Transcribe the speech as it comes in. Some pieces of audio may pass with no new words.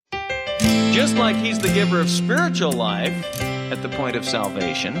Just like He's the giver of spiritual life at the point of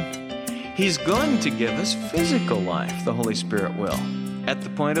salvation, He's going to give us physical life, the Holy Spirit will, at the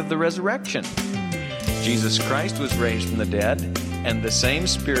point of the resurrection. Jesus Christ was raised from the dead, and the same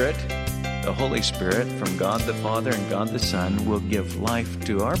Spirit, the Holy Spirit from God the Father and God the Son, will give life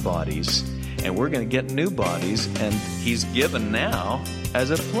to our bodies, and we're going to get new bodies, and He's given now as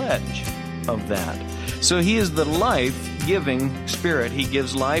a pledge of that. So He is the life-giving Spirit. He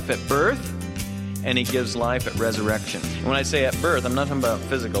gives life at birth, and He gives life at resurrection. And when I say at birth, I'm not talking about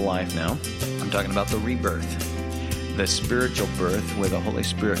physical life now. I'm talking about the rebirth, the spiritual birth where the Holy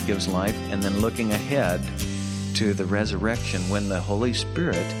Spirit gives life, and then looking ahead to the resurrection when the Holy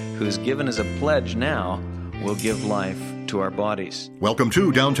Spirit, who is given as a pledge now, will give life to our bodies. Welcome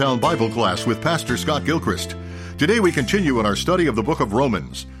to Downtown Bible Class with Pastor Scott Gilchrist. Today we continue in our study of the book of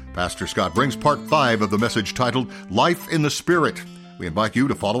Romans. Pastor Scott brings part 5 of the message titled Life in the Spirit. We invite you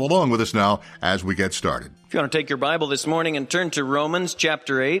to follow along with us now as we get started. If you want to take your Bible this morning and turn to Romans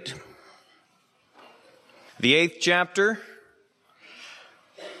chapter 8, the 8th chapter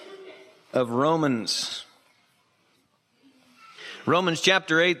of Romans. Romans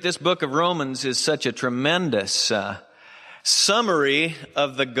chapter 8, this book of Romans is such a tremendous summary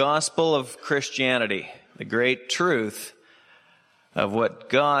of the gospel of Christianity, the great truth of what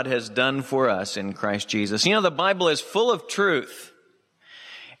God has done for us in Christ Jesus. You know, the Bible is full of truth.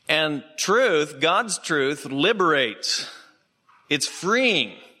 And truth, God's truth, liberates. It's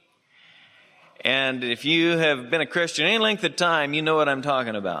freeing. And if you have been a Christian any length of time, you know what I'm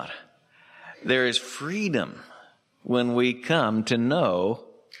talking about. There is freedom when we come to know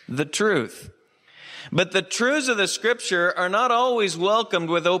the truth. But the truths of the Scripture are not always welcomed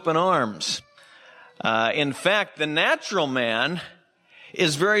with open arms. In fact, the natural man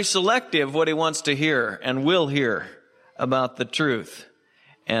is very selective what he wants to hear and will hear about the truth.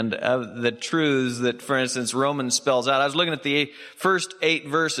 And of the truths that, for instance, Romans spells out. I was looking at the first 8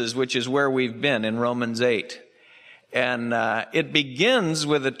 verses, which is where we've been in Romans 8. And it begins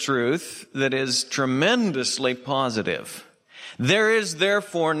with a truth that is tremendously positive. There is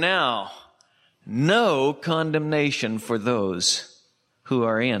therefore now no condemnation for those who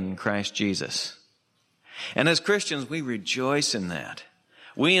are in Christ Jesus. And as Christians, we rejoice in that.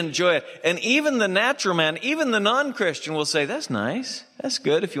 We enjoy it. And even the natural man, even the non-Christian will say, that's nice. That's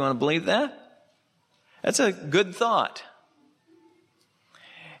good if you want to believe that. That's a good thought.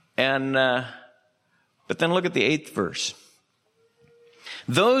 And, but then look at the 8th verse.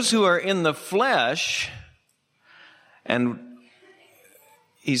 Those who are in the flesh, and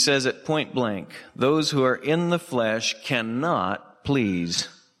he says it point blank, those who are in the flesh cannot please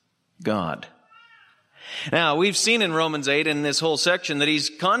God. Now, we've seen in Romans 8 in this whole section that he's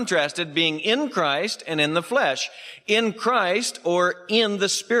contrasted being in Christ and in the flesh. In Christ or in the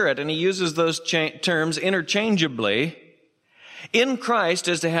Spirit. And he uses those terms interchangeably. In Christ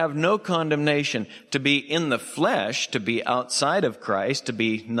is to have no condemnation. To be in the flesh, to be outside of Christ, to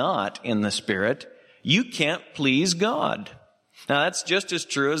be not in the Spirit, you can't please God. Now, that's just as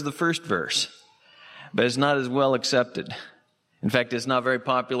true as the first verse. But it's not as well accepted. In fact, it's not very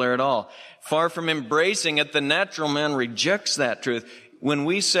popular at all. Far from embracing it, the natural man rejects that truth. When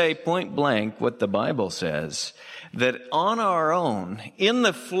we say point blank what the Bible says, that on our own, in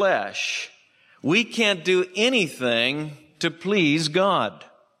the flesh, we can't do anything to please God.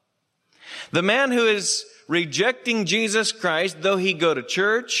 The man who is rejecting Jesus Christ, though he go to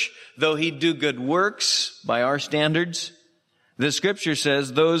church, though he do good works by our standards, the Scripture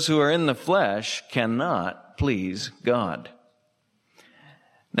says those who are in the flesh cannot please God.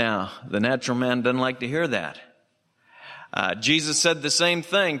 Now, the natural man doesn't like to hear that. Jesus said the same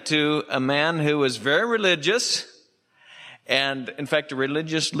thing to a man who was very religious, and in fact, a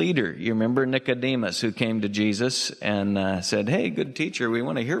religious leader. You remember Nicodemus, who came to Jesus and said, hey, good teacher, we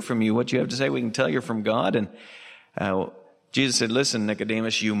want to hear from you. What you have to say, we can tell you're from God. And Jesus said, listen,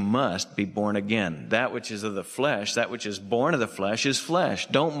 Nicodemus, you must be born again. That which is of the flesh, that which is born of the flesh is flesh.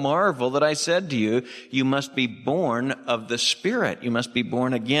 Don't marvel that I said to you, you must be born of the Spirit. You must be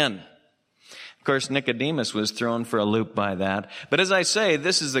born again. Of course, Nicodemus was thrown for a loop by that. But as I say,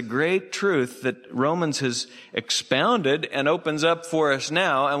 this is a great truth that Romans has expounded and opens up for us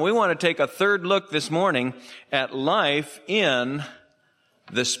now. And we want to take a third look this morning at life in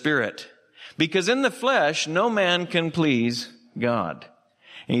the Spirit. Because in the flesh, no man can please God.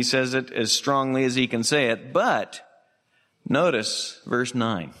 And he says it as strongly as he can say it. But notice verse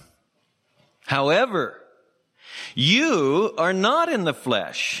 9. However, you are not in the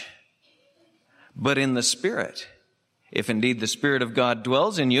flesh, but in the Spirit, if indeed the Spirit of God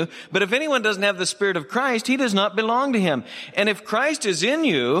dwells in you. But if anyone doesn't have the Spirit of Christ, he does not belong to him. And if Christ is in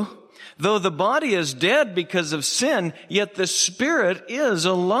you, though the body is dead because of sin, yet the Spirit is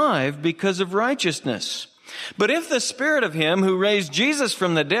alive because of righteousness. But if the Spirit of him who raised Jesus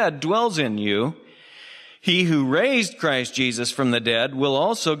from the dead dwells in you, he who raised Christ Jesus from the dead will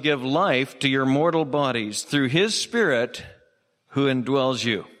also give life to your mortal bodies through his Spirit who indwells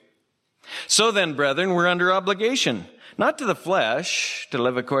you. So then, brethren, we're under obligation, not to the flesh, to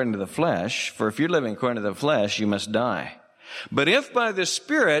live according to the flesh, for if you're living according to the flesh, you must die. But if by the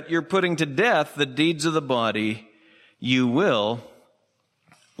Spirit you're putting to death the deeds of the body, you will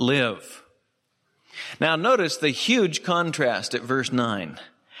live. Now notice the huge contrast at verse 9.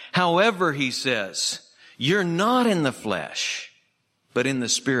 However, he says, you're not in the flesh, but in the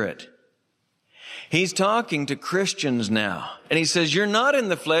Spirit. He's talking to Christians now. And he says, you're not in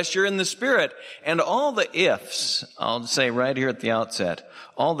the flesh, you're in the Spirit. And all the ifs, I'll say right here at the outset,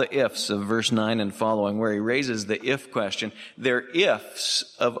 all the ifs of verse 9 and following, where he raises the if question, they're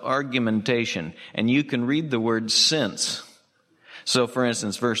ifs of argumentation. And you can read the word since. So, for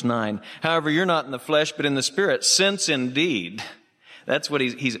instance, verse 9, however, you're not in the flesh, but in the Spirit, since indeed. That's what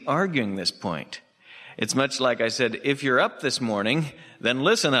he's arguing this point. It's much like I said, if you're up this morning, then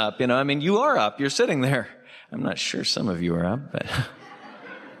listen up. You are up. You're sitting there. I'm not sure some of you are up,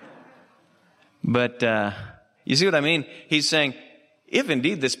 but you see what I mean? He's saying, if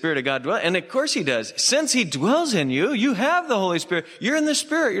indeed the Spirit of God dwells, and of course he does. Since he dwells in you, you have the Holy Spirit. You're in the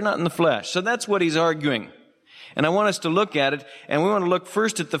Spirit. You're not in the flesh. So that's what he's arguing. And I want us to look at it, and we want to look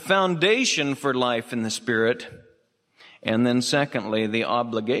first at the foundation for life in the Spirit, and then secondly, the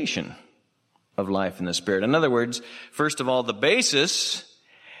obligation of life in the Spirit. In other words, first of all, the basis,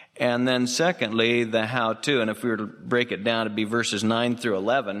 and then secondly, the how-to. And if we were to break it down, it'd be verses 9 through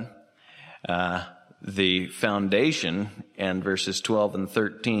 11, the foundation, and verses 12 and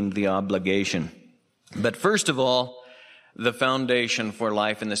 13, the obligation. But first of all, the foundation for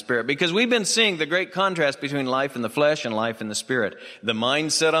life in the Spirit. Because we've been seeing the great contrast between life in the flesh and life in the Spirit. The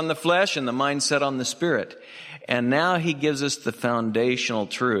mindset on the flesh and the mindset on the Spirit. And now he gives us the foundational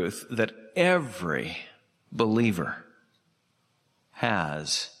truth that every believer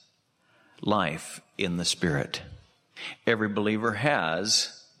has life in the Spirit. Every believer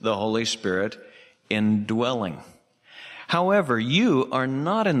has the Holy Spirit indwelling. However, you are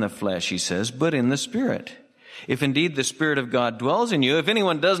not in the flesh, he says, but in the Spirit. If indeed the Spirit of God dwells in you, if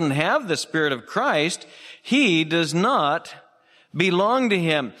anyone doesn't have the Spirit of Christ, he does not belong to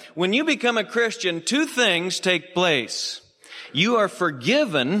him. When you become a Christian, two things take place. You are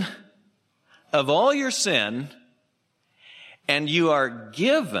forgiven of all your sin, and you are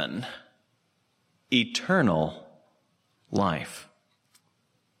given eternal life.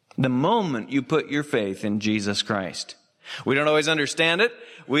 The moment you put your faith in Jesus Christ. We don't always understand it.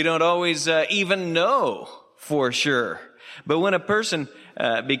 We don't always even know for sure. But when a person,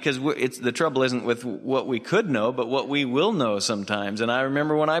 because the trouble isn't with what we could know, but what we will know sometimes. And I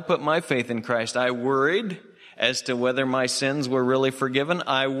remember when I put my faith in Christ, I worried as to whether my sins were really forgiven.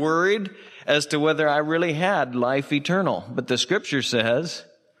 I worried as to whether I really had life eternal. But the Scripture says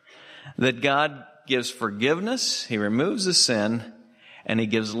that God gives forgiveness, he removes the sin, and he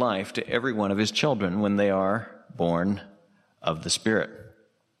gives life to every one of his children when they are born of the Spirit.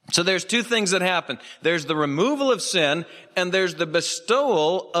 So there's two things that happen. There's the removal of sin, and there's the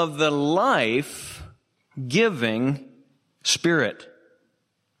bestowal of the life-giving Spirit.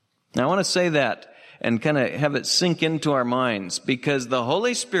 Now I want to say that and kind of have it sink into our minds, because the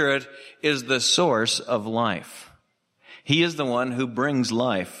Holy Spirit is the source of life. He is the one who brings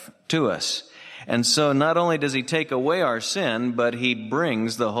life to us. And so not only does he take away our sin, but he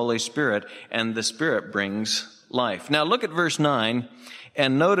brings the Holy Spirit, and the Spirit brings life. Now look at verse 9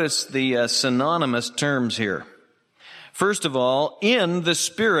 and notice the synonymous terms here. First of all, in the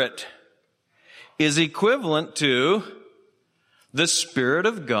Spirit is equivalent to the Spirit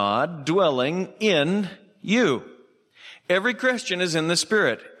of God dwelling in you. Every Christian is in the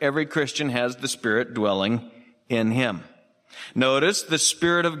Spirit. Every Christian has the Spirit dwelling in him. Notice the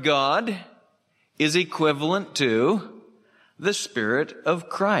Spirit of God is equivalent to the Spirit of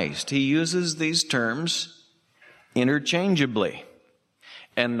Christ. He uses these terms interchangeably.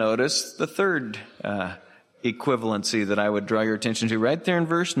 And notice the third equivalency that I would draw your attention to right there in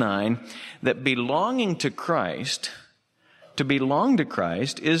verse 9, that belonging to Christ, to belong to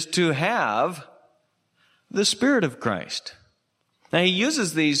Christ is to have the Spirit of Christ. Now he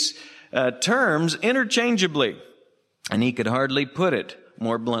uses these terms interchangeably, and he could hardly put it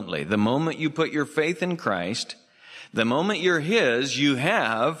more bluntly. The moment you put your faith in Christ, the moment you're his, you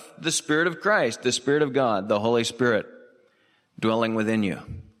have the Spirit of Christ, the Spirit of God, the Holy Spirit dwelling within you.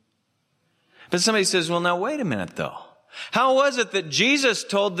 But somebody says, well, now wait a minute though. How was it that Jesus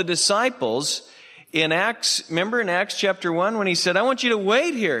told the disciples in Acts, remember in Acts chapter 1 when he said, I want you to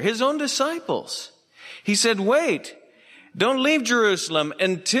wait here, his own disciples. He said, wait, don't leave Jerusalem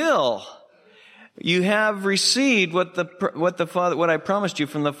until you have received what I promised you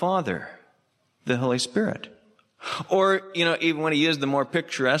from the Father, the Holy Spirit. Or, even when he used the more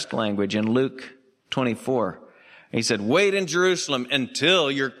picturesque language in Luke 24, he said, wait in Jerusalem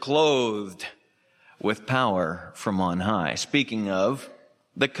until you're clothed with power from on high. Speaking of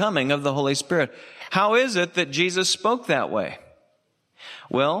the coming of the Holy Spirit. How is it that Jesus spoke that way?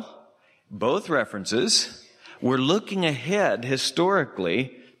 Well, both references were looking ahead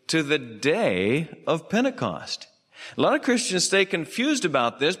historically to the day of Pentecost. A lot of Christians stay confused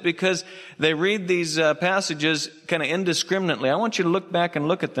about this because they read these passages kind of indiscriminately. I want you to look back and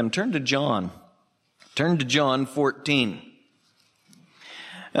look at them. Turn to John. Turn to John 14.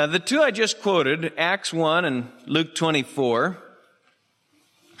 The two I just quoted, Acts 1 and Luke 24,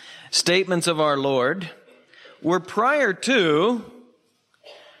 statements of our Lord, were prior to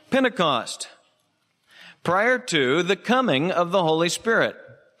Pentecost, prior to the coming of the Holy Spirit.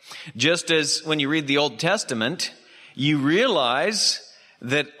 Just as when you read the Old Testament, you realize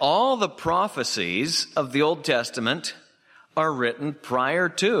that all the prophecies of the Old Testament are written prior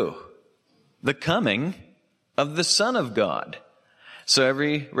to the coming of the Son of God. So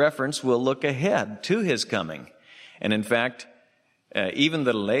every reference will look ahead to his coming. And in fact, even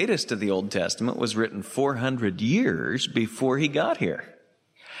the latest of the Old Testament was written 400 years before he got here.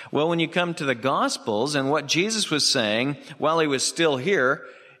 Well, when you come to the Gospels and what Jesus was saying while he was still here,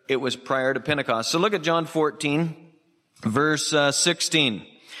 it was prior to Pentecost. So look at John 14, verse 16.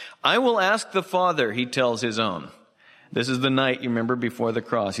 I will ask the Father, he tells his own. This is the night, you remember, before the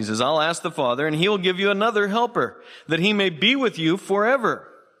cross. He says, I'll ask the Father, and he will give you another helper, that he may be with you forever.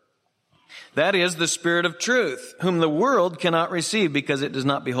 That is the Spirit of truth, whom the world cannot receive because it does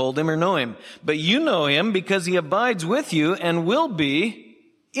not behold him or know him. But you know him because he abides with you and will be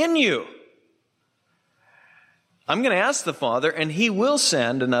in you. I'm going to ask the Father, and he will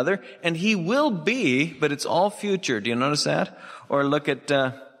send another, and he will be, but it's all future. Do you notice that? Or look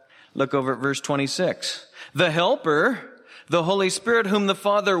over at verse 26. The Helper, the Holy Spirit, whom the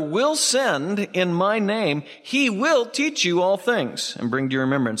Father will send in my name, he will teach you all things and bring to your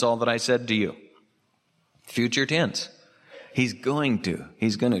remembrance all that I said to you. Future tense. He's going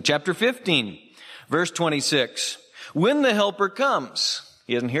to. Chapter 15, verse 26. When the Helper comes,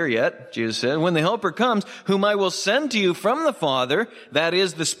 he isn't here yet, Jesus said, when the Helper comes, whom I will send to you from the Father, that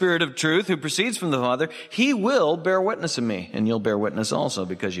is the Spirit of truth who proceeds from the Father, he will bear witness of me, and you'll bear witness also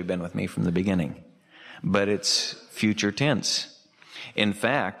because you've been with me from the beginning. But it's future tense. In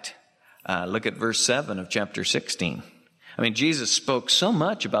fact, look at verse 7 of chapter 16. Jesus spoke so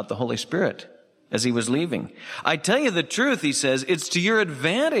much about the Holy Spirit as he was leaving. I tell you the truth, he says, it's to your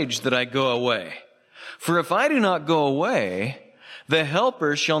advantage that I go away. For if I do not go away, the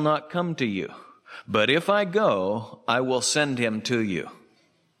Helper shall not come to you. But if I go, I will send him to you.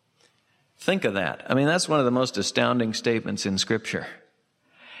 Think of that. That's one of the most astounding statements in Scripture.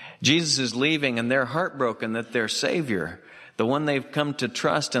 Jesus is leaving and they're heartbroken that their Savior, the one they've come to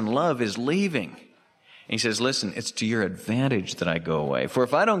trust and love, is leaving. And he says, listen, it's to your advantage that I go away. For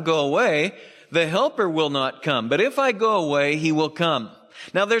if I don't go away, the Helper will not come. But if I go away, he will come.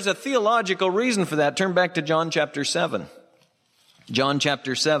 Now there's a theological reason for that. Turn back to John chapter 7. John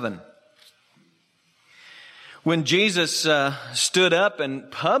chapter 7. When Jesus stood up and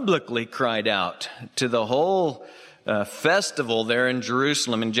publicly cried out to the whole festival there in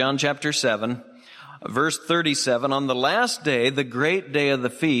Jerusalem in John chapter 7, verse 37, on the last day, the great day of the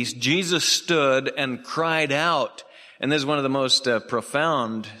feast, Jesus stood and cried out. And this is one of the most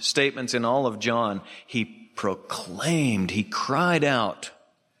profound statements in all of John. He proclaimed, he cried out,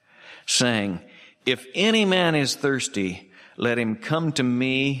 saying, if any man is thirsty, let him come to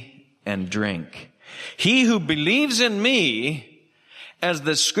me and drink. He who believes in me, as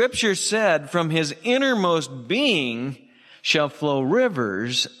the Scripture said, from his innermost being shall flow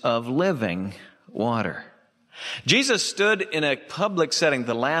rivers of living water. Jesus stood in a public setting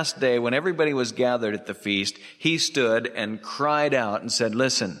the last day when everybody was gathered at the feast. He stood and cried out and said,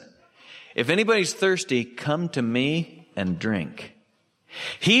 listen, if anybody's thirsty, come to me and drink.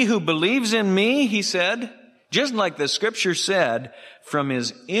 He who believes in me, he said, just like the Scripture said, from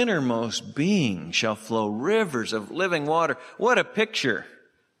his innermost being shall flow rivers of living water. What a picture.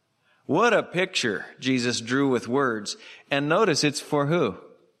 What a picture Jesus drew with words. And notice it's for who?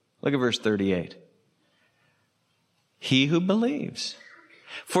 Look at verse 38. He who believes.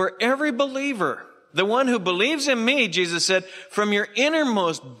 For every believer, the one who believes in me, Jesus said, from your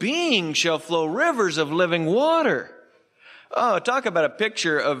innermost being shall flow rivers of living water. Oh, talk about a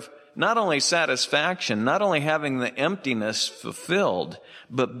picture of not only satisfaction, not only having the emptiness fulfilled,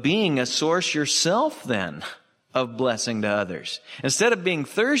 but being a source yourself then of blessing to others. Instead of being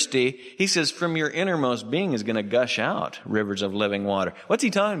thirsty, he says, from your innermost being is going to gush out rivers of living water. What's he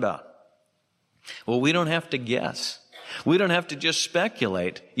talking about? Well, we don't have to guess. We don't have to just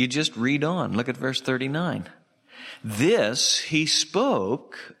speculate. You just read on. Look at verse 39. This he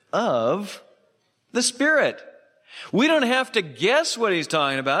spoke of the Spirit. We don't have to guess what he's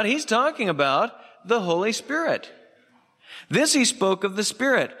talking about. He's talking about the Holy Spirit. This he spoke of the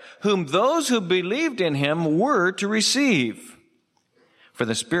Spirit, whom those who believed in him were to receive. For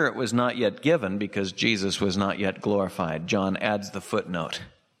the Spirit was not yet given because Jesus was not yet glorified. John adds the footnote.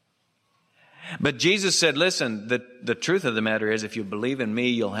 But Jesus said, listen, the truth of the matter is, if you believe in me,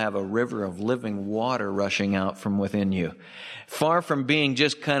 you'll have a river of living water rushing out from within you. Far from being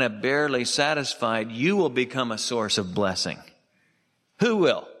just kind of barely satisfied, you will become a source of blessing. Who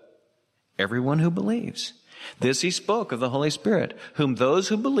will? Everyone who believes. This he spoke of the Holy Spirit, whom those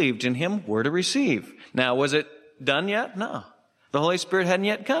who believed in him were to receive. Now, was it done yet? No. The Holy Spirit hadn't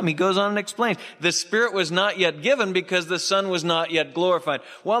yet come. He goes on and explains. The Spirit was not yet given because the Son was not yet glorified.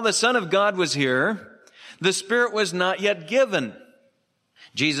 While the Son of God was here, the Spirit was not yet given.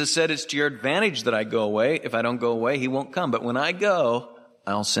 Jesus said, it's to your advantage that I go away. If I don't go away, he won't come. But when I go,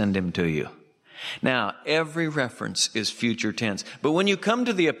 I'll send him to you. Now, every reference is future tense. But when you come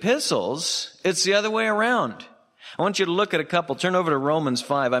to the epistles, it's the other way around. I want you to look at a couple. Turn over to Romans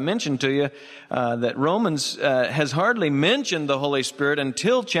 5. I mentioned to you that Romans has hardly mentioned the Holy Spirit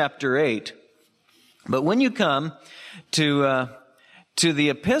until chapter 8. But when you come to the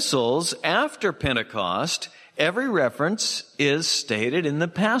epistles after Pentecost, every reference is stated in the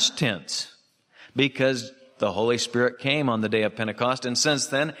past tense because the Holy Spirit came on the day of Pentecost, and since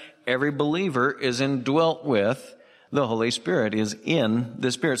then, every believer is indwelt with the Holy Spirit, is in the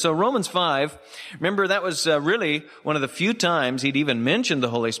Spirit. So Romans 5, remember that was really one of the few times he'd even mentioned the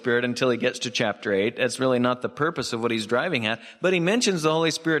Holy Spirit until he gets to chapter 8. That's really not the purpose of what he's driving at. But he mentions the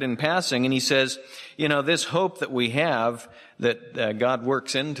Holy Spirit in passing, and he says, you know, this hope that we have that God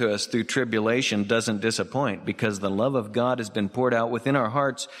works into us through tribulation doesn't disappoint, because the love of God has been poured out within our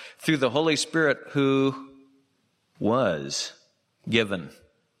hearts through the Holy Spirit who was given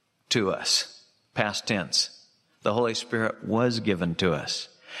to us. Past tense. The Holy Spirit was given to us.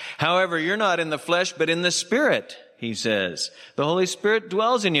 However, you're not in the flesh, but in the Spirit, he says. The Holy Spirit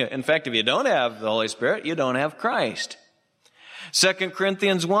dwells in you. In fact, if you don't have the Holy Spirit, you don't have Christ. 2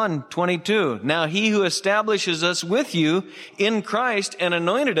 Corinthians 1:22. Now he who establishes us with you in Christ and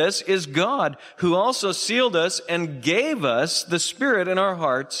anointed us is God, who also sealed us and gave us the Spirit in our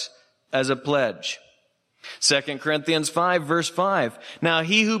hearts as a pledge. 2 Corinthians 5, verse 5. Now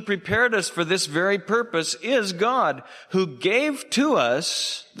he who prepared us for this very purpose is God, who gave to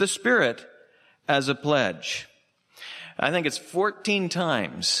us the Spirit as a pledge. I think it's 14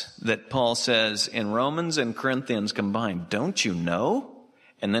 times that Paul says in Romans and Corinthians combined, don't you know?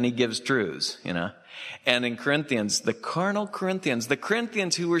 And then he gives truths, you know. And in Corinthians, the carnal Corinthians, the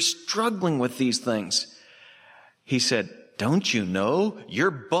Corinthians who were struggling with these things, he said, don't you know your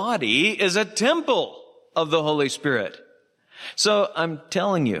body is a temple of the Holy Spirit? So I'm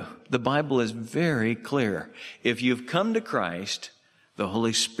telling you, the Bible is very clear. If you've come to Christ, the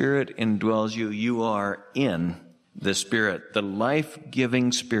Holy Spirit indwells you. You are in the Spirit. The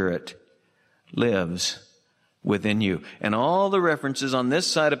life-giving Spirit lives within you. And all the references on this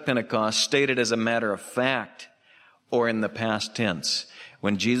side of Pentecost stated as a matter of fact or in the past tense.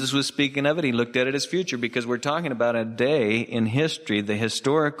 When Jesus was speaking of it, he looked at it as future, because we're talking about a day in history, the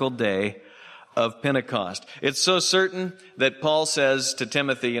historical day of Pentecost. It's so certain that Paul says to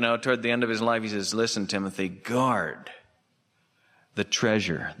Timothy, you know, toward the end of his life, he says, listen, Timothy, guard the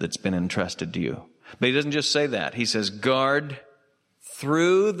treasure that's been entrusted to you. But he doesn't just say that. He says, guard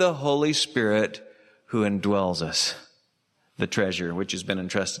through the Holy Spirit who indwells us, the treasure which has been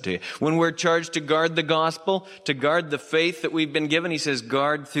entrusted to you. When we're charged to guard the gospel, to guard the faith that we've been given, he says,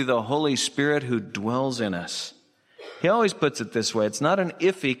 guard through the Holy Spirit who dwells in us. He always puts it this way. It's not an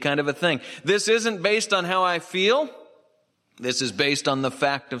iffy kind of a thing. This isn't based on how I feel. This is based on the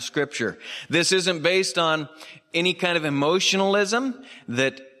fact of Scripture. This isn't based on any kind of emotionalism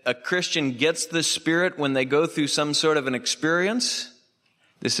that a Christian gets the Spirit when they go through some sort of an experience.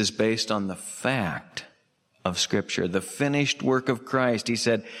 This is based on the fact of Scripture, the finished work of Christ. He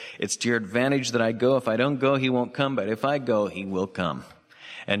said, it's to your advantage that I go. If I don't go, he won't come. But if I go, he will come.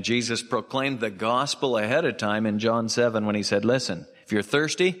 And Jesus proclaimed the gospel ahead of time in John 7 when he said, listen, if you're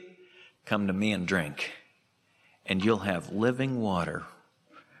thirsty, come to me and drink. And you'll have living water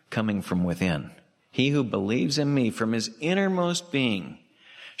coming from within. He who believes in me, from his innermost being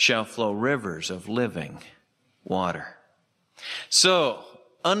shall flow rivers of living water. So,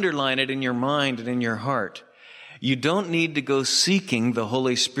 underline it in your mind and in your heart. You don't need to go seeking the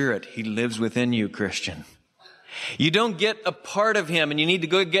Holy Spirit. He lives within you, Christian. You don't get a part of him and you need to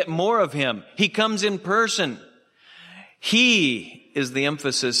go get more of him. He comes in person. He is the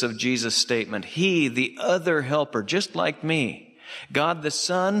emphasis of Jesus' statement. He, the other helper, just like me. God the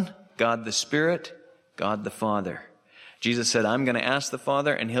Son, God the Spirit, God the Father. Jesus said, I'm going to ask the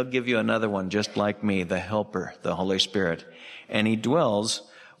Father and he'll give you another one just like me, the helper, the Holy Spirit. And he dwells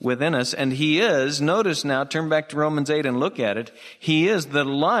within us. And he is, notice now, turn back to Romans 8 and look at it. He is the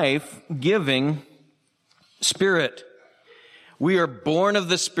life-giving Spirit. We are born of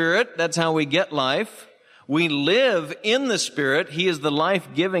the Spirit. That's how we get life. We live in the Spirit. He is the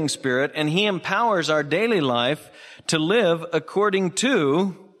life-giving Spirit, and he empowers our daily life to live according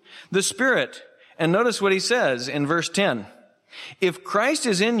to the Spirit. And notice what he says in verse 10. If Christ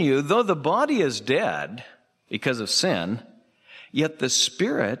is in you, though the body is dead because of sin, yet the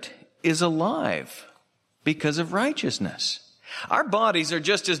Spirit is alive because of righteousness. Our bodies are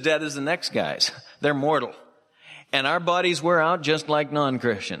just as dead as the next guy's. They're mortal. And our bodies wear out just like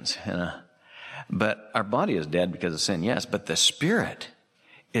non-Christians. But our body is dead because of sin, yes. But the Spirit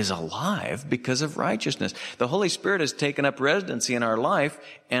is alive because of righteousness. The Holy Spirit has taken up residency in our life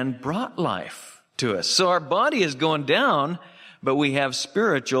and brought life to us. So our body is going down, but we have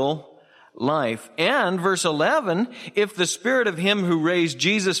spiritual life. And verse 11, if the Spirit of him who raised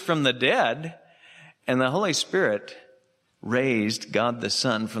Jesus from the dead, and the Holy Spirit raised God the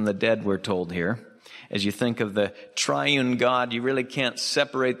Son from the dead, we're told here. As you think of the triune God, you really can't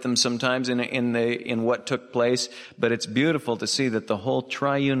separate them sometimes in what took place, but it's beautiful to see that the whole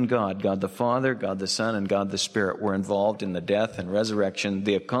triune God, God the Father, God the Son, and God the Spirit, were involved in the death and resurrection,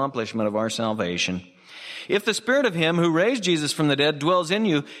 the accomplishment of our salvation. If the Spirit of him who raised Jesus from the dead dwells in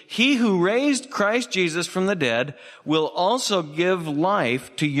you, he who raised Christ Jesus from the dead will also give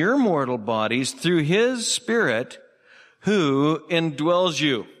life to your mortal bodies through his Spirit who indwells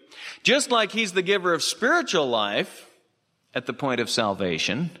you. Just like he's the giver of spiritual life at the point of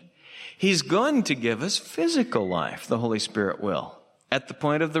salvation, he's going to give us physical life, the Holy Spirit will, at the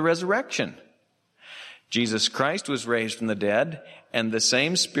point of the resurrection. Jesus Christ was raised from the dead, and the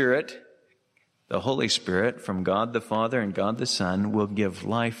same Spirit, the Holy Spirit from God the Father and God the Son, will give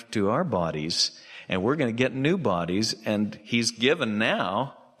life to our bodies, and we're going to get new bodies, and he's given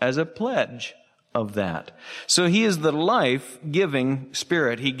now as a pledge of that. So he is the life-giving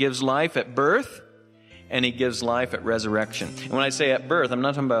Spirit. He gives life at birth, and he gives life at resurrection. And when I say at birth, I'm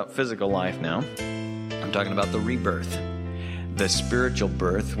not talking about physical life now. I'm talking about the rebirth, the spiritual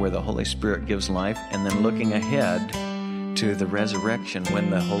birth where the Holy Spirit gives life, and then looking ahead to the resurrection when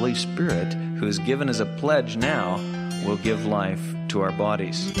the Holy Spirit, who is given as a pledge now, will give life to our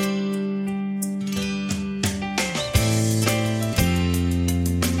bodies.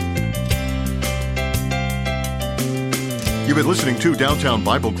 You've been listening to Downtown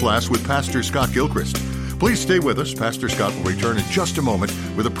Bible Class with Pastor Scott Gilchrist. Please stay with us. Pastor Scott will return in just a moment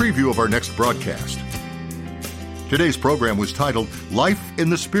with a preview of our next broadcast. Today's program was titled Life in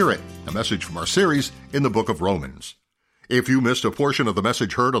the Spirit, a message from our series in the book of Romans. If you missed a portion of the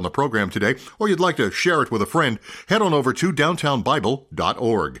message heard on the program today, or you'd like to share it with a friend, head on over to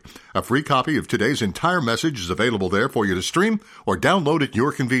downtownbible.org. A free copy of today's entire message is available there for you to stream or download at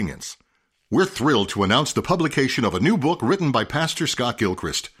your convenience. We're thrilled to announce the publication of a new book written by Pastor Scott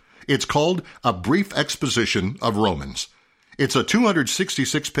Gilchrist. It's called A Brief Exposition of Romans. It's a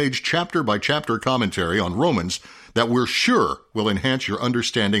 266-page chapter-by-chapter commentary on Romans that we're sure will enhance your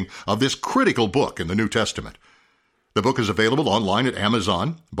understanding of this critical book in the New Testament. The book is available online at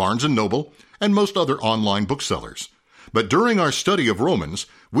Amazon, Barnes & Noble, and most other online booksellers. But during our study of Romans,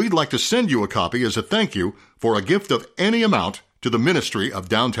 we'd like to send you a copy as a thank you for a gift of any amount to the ministry of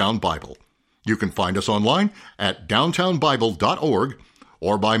Downtown Bible. You can find us online at downtownbible.org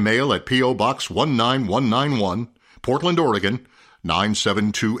or by mail at P.O. Box 19191, Portland, Oregon,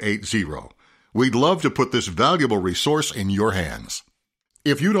 97280. We'd love to put this valuable resource in your hands.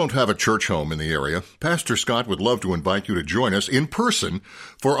 If you don't have a church home in the area, Pastor Scott would love to invite you to join us in person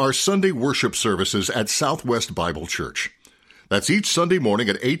for our Sunday worship services at Southwest Bible Church. That's each Sunday morning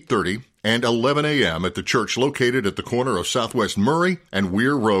at 8:30 and 11 a.m. at the church located at the corner of Southwest Murray and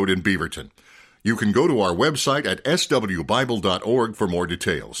Weir Road in Beaverton. You can go to our website at swbible.org for more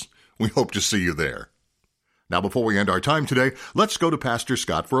details. We hope to see you there. Now, before we end our time today, let's go to Pastor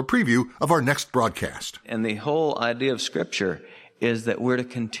Scott for a preview of our next broadcast. And the whole idea of Scripture is that we're to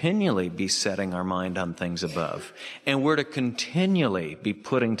continually be setting our mind on things above. And we're to continually be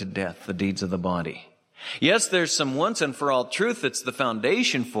putting to death the deeds of the body. Yes, there's some once and for all truth that's the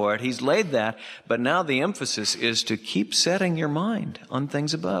foundation for it. He's laid that. But now the emphasis is to keep setting your mind on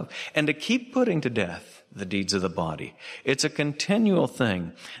things above and to keep putting to death the deeds of the body. It's a continual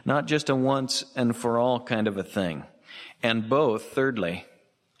thing, not just a once and for all kind of a thing. And both, thirdly,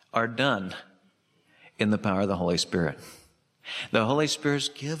 are done in the power of the Holy Spirit. The Holy Spirit is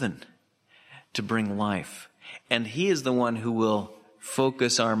given to bring life. And He is the one who will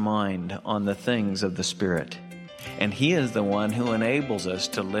focus our mind on the things of the Spirit. And He is the one who enables us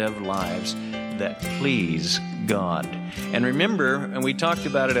to live lives that please God. And remember, and we talked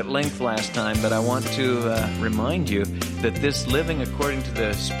about it at length last time, but I want to remind you that this living according to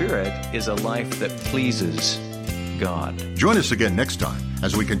the Spirit is a life that pleases God. Join us again next time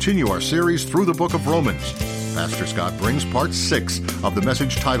as we continue our series through the book of Romans. Pastor Scott brings part 6 of the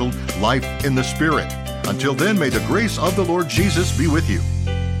message titled Life in the Spirit. Until then, may the grace of the Lord Jesus be with you.